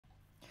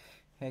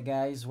Hey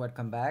guys,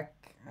 welcome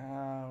back.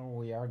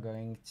 We are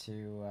going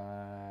to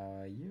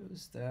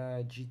use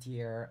the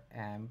GTR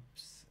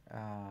amps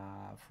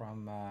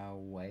from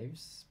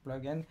Waves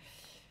plugin.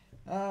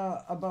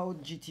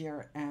 About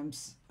GTR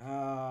amps,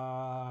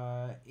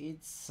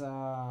 it's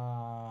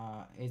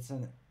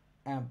an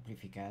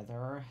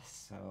amplifier,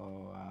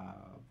 so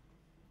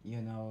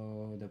you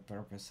know the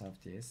purpose of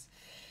this.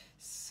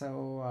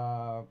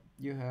 So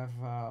you have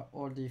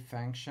all the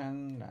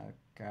function like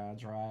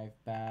drive,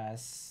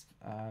 bass,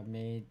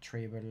 mid,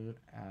 treble,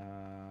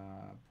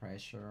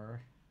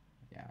 pressure.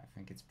 Yeah, I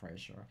think it's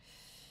pressure.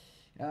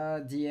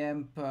 The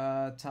amp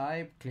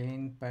type: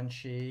 clean,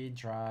 punchy,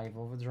 drive,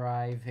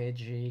 overdrive,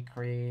 edgy,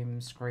 cream,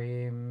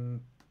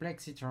 scream,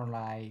 plexitron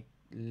light,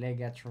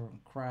 legatron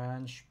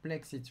crunch,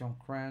 plexitron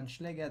crunch,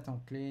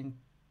 legaton clean,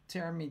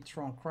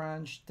 thermitron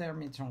crunch,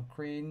 thermitron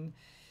clean,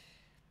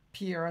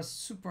 Pierce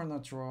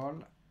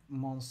Supernatural,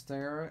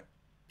 Monster,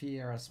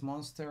 Pierce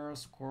Monster,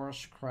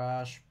 Scorch,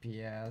 Crash,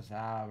 Pierce,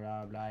 blah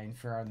blah blah,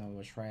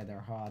 Inferno,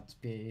 Shredder, Hot,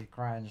 Speed,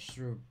 Crunch,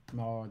 Troop,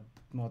 Mode,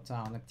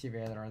 Motown,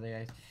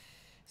 Activator,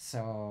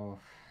 so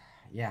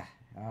yeah,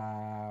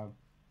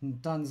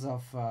 tons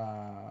of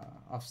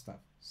stuff.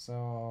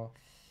 So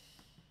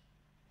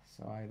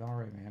I don't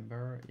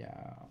remember.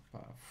 Yeah,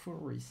 full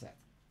reset.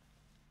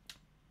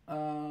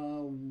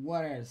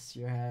 What else?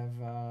 You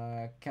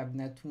have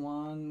cabinet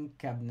 1,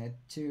 cabinet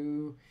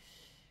 2.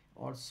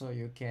 Also,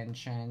 you can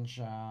change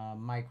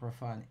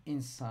microphone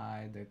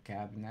inside the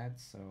cabinet.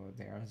 So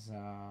there's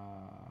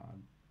a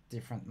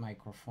different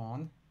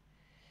microphone.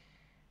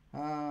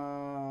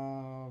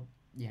 Yeah,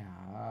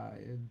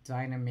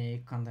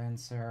 dynamic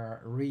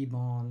condenser,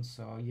 rebound.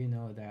 So you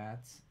know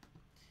that.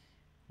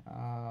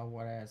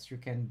 What else? You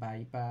can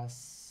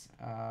bypass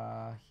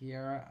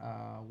here.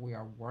 We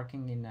are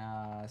working in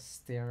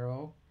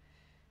stereo,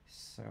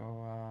 so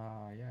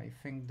yeah, I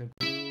think the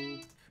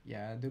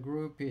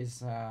group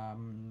is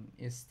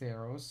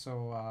stereo.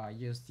 So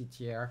use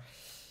DTR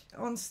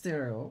on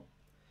stereo.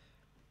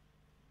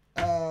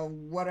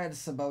 What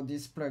else about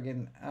this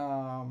plugin?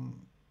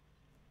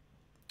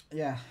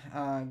 Yeah,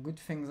 good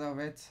things of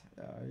it.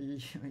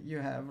 You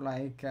have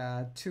like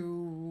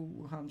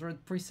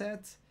 200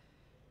 presets.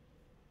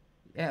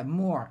 Yeah,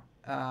 more.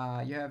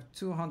 You have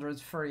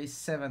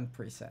 237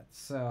 presets,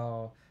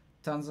 so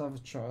tons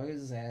of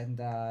choice, and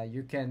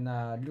you can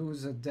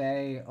lose a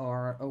day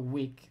or a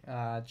week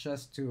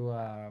just to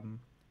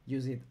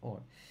use it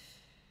all.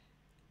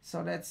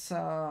 So let's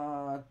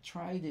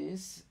try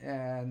this,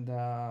 and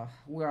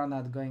we are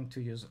not going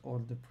to use all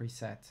the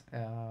presets,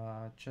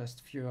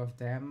 just few of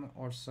them.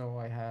 Also,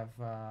 I have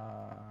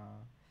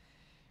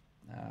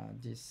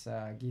this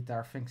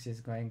guitar things is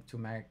going to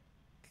make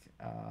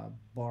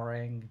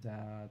boring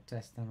the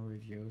test and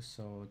review,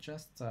 so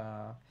just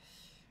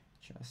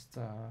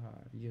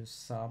use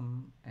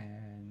some,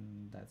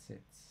 and that's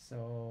it.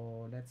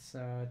 So let's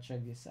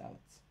check this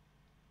out.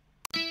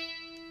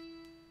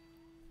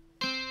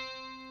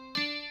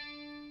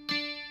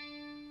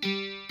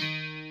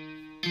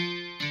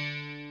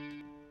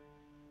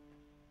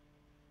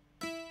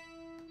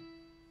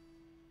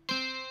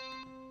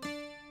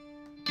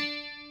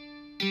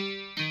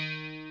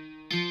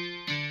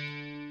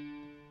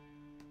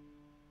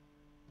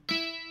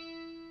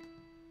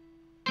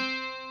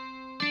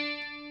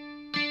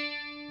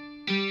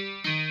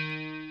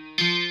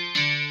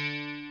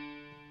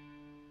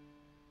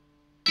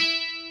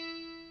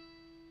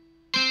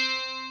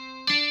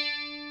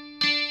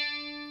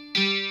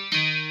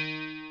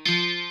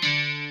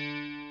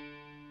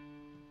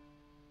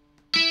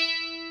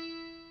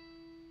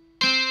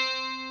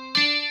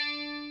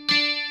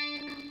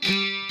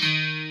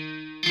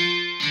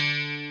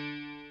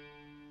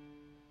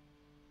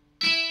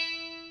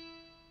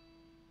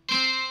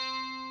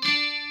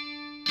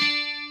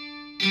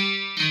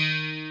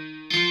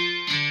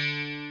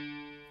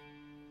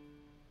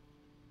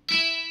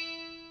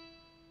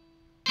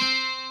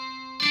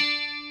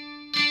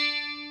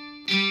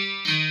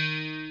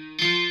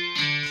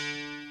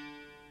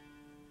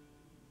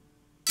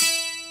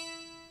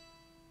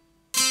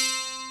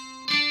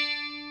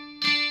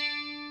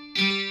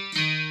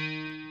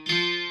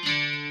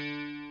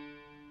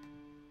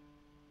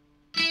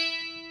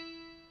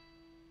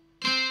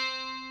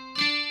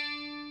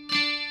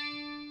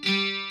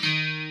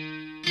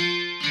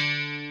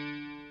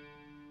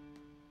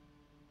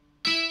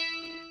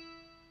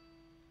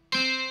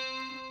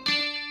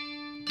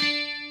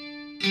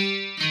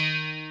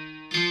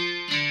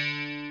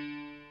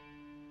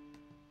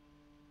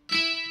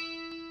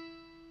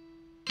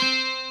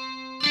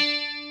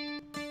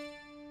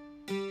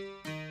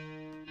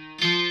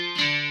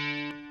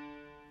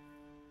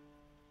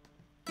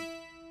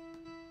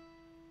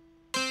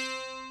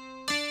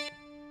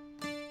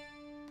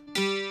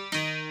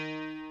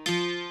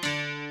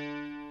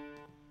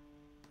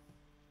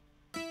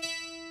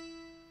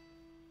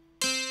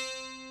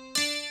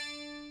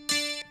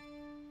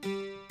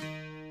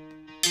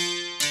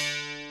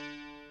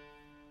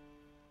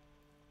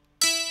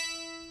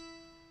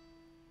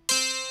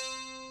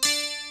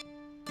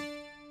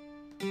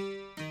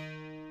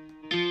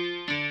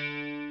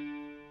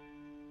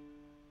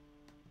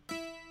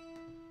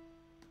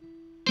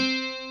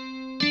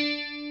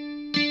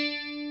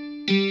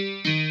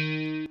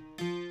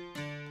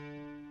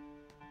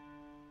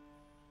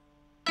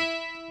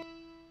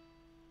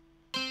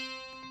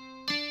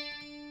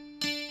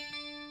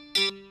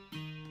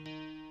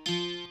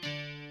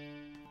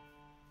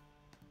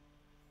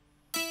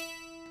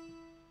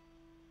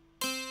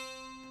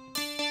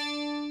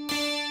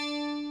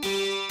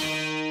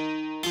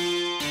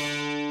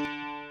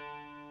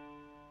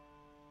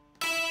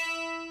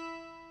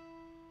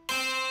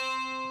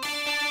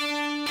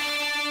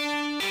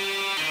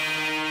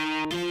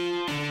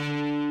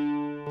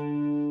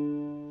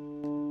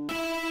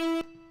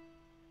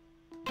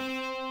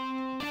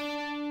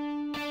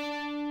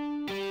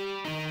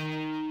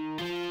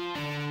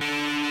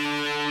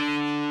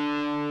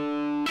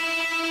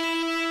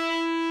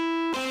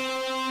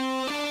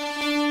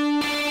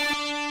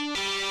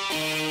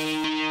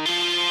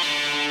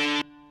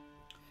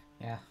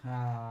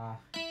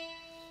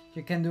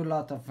 you can do a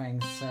lot of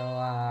things. So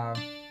I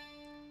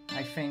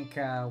think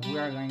we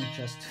are going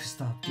just to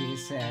stop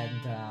this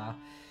and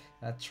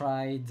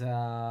try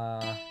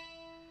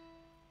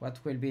what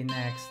will be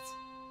next.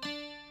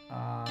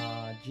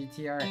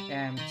 GTR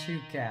AMP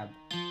PLUGIN.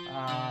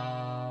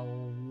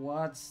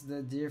 What's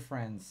the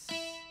difference?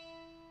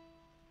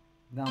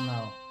 Don't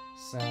know.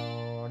 So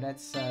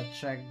let's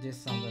check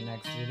this on the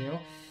next video.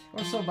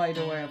 Also, by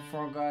the way, I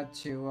forgot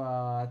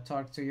to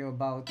talk to you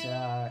about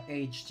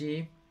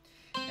HD.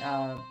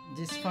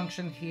 This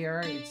function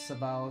here, it's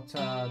about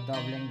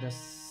doubling the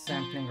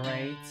sampling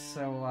rate.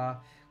 So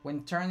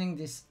when turning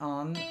this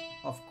on,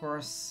 of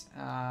course,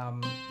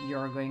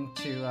 you're going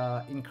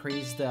to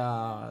increase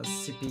the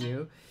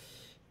CPU,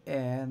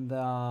 and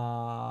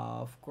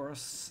of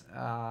course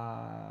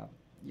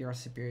your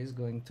CPU is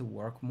going to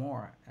work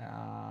more.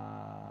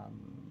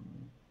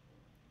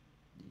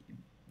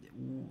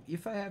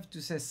 If I have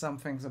to say some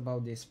things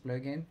about this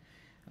plugin,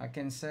 I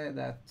can say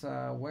that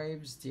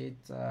Waves did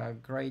a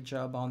great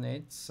job on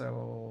it,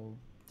 so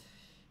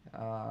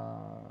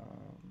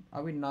I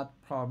will not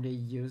probably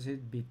use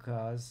it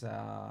because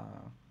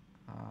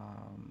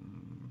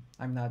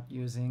I'm not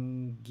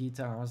using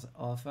guitars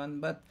often,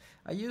 but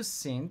I use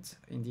synth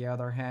in the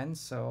other hand,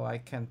 so I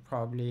can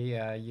probably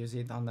use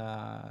it on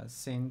a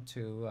synth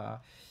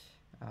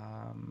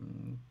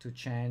to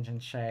change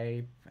and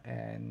shape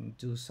and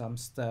do some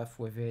stuff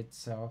with it.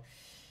 So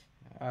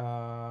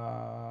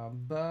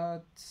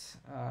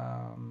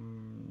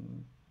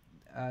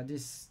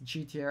this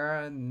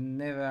GTR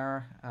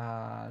never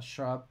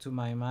show up to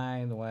my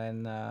mind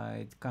when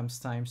it comes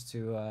times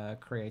to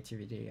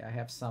creativity. I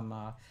have some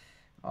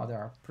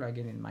other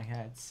plugin in my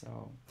head.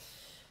 So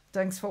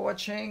thanks for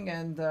watching,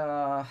 and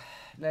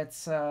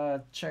let's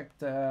check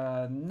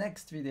the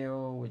next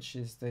video, which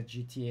is the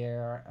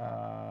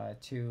GTR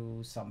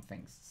to some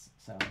things.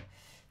 So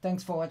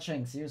thanks for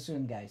watching. See you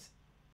soon, guys.